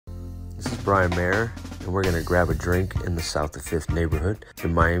Brian Mayer, and we're gonna grab a drink in the South of 5th neighborhood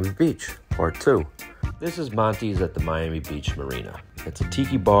in Miami Beach, Part 2. This is Monty's at the Miami Beach Marina. It's a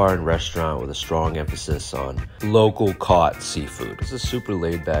tiki bar and restaurant with a strong emphasis on local caught seafood. It's a super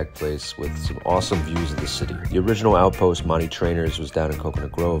laid-back place with some awesome views of the city. The original outpost, Monty Trainers, was down in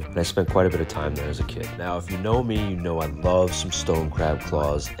Coconut Grove, and I spent quite a bit of time there as a kid. Now, if you know me, you know I love some stone crab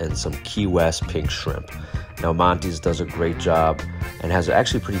claws and some Key West pink shrimp. Now, Monty's does a great job and has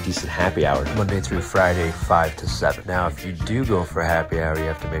actually pretty decent happy hour, Monday through Friday, 5 to 7. Now, if you do go for a happy hour, you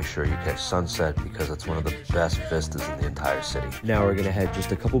have to make sure you catch sunset because it's one of the best vistas in the entire city. Now, we're gonna head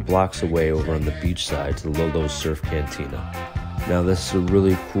just a couple blocks away over on the beach side to the Lolos Surf Cantina. Now, this is a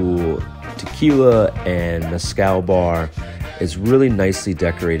really cool tequila and mezcal bar. It's really nicely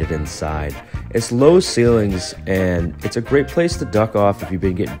decorated inside. It's low ceilings, and it's a great place to duck off if you've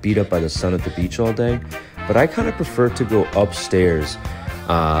been getting beat up by the sun at the beach all day. But I kind of prefer to go upstairs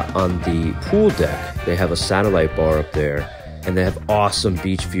on the pool deck. They have a satellite bar up there, and they have awesome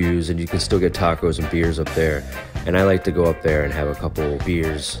beach views, and you can still get tacos and beers up there. And I like to go up there and have a couple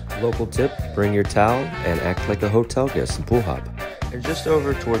beers. Local tip, bring your towel and act like a hotel guest and pool hop. And just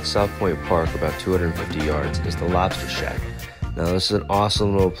over towards South Pointe Park, about 250 yards, is the Lobster Shack. Now, this is an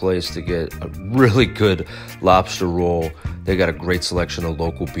awesome little place to get a really good lobster roll. They got a great selection of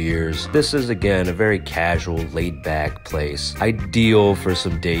local beers. This is, again, a very casual, laid-back place. Ideal for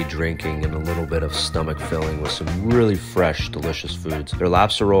some day drinking and a little bit of stomach filling with some really fresh, delicious foods. Their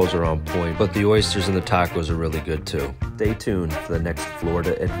lobster rolls are on point, but the oysters and the tacos are really good, too. Stay tuned for the next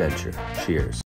Florida adventure. Cheers.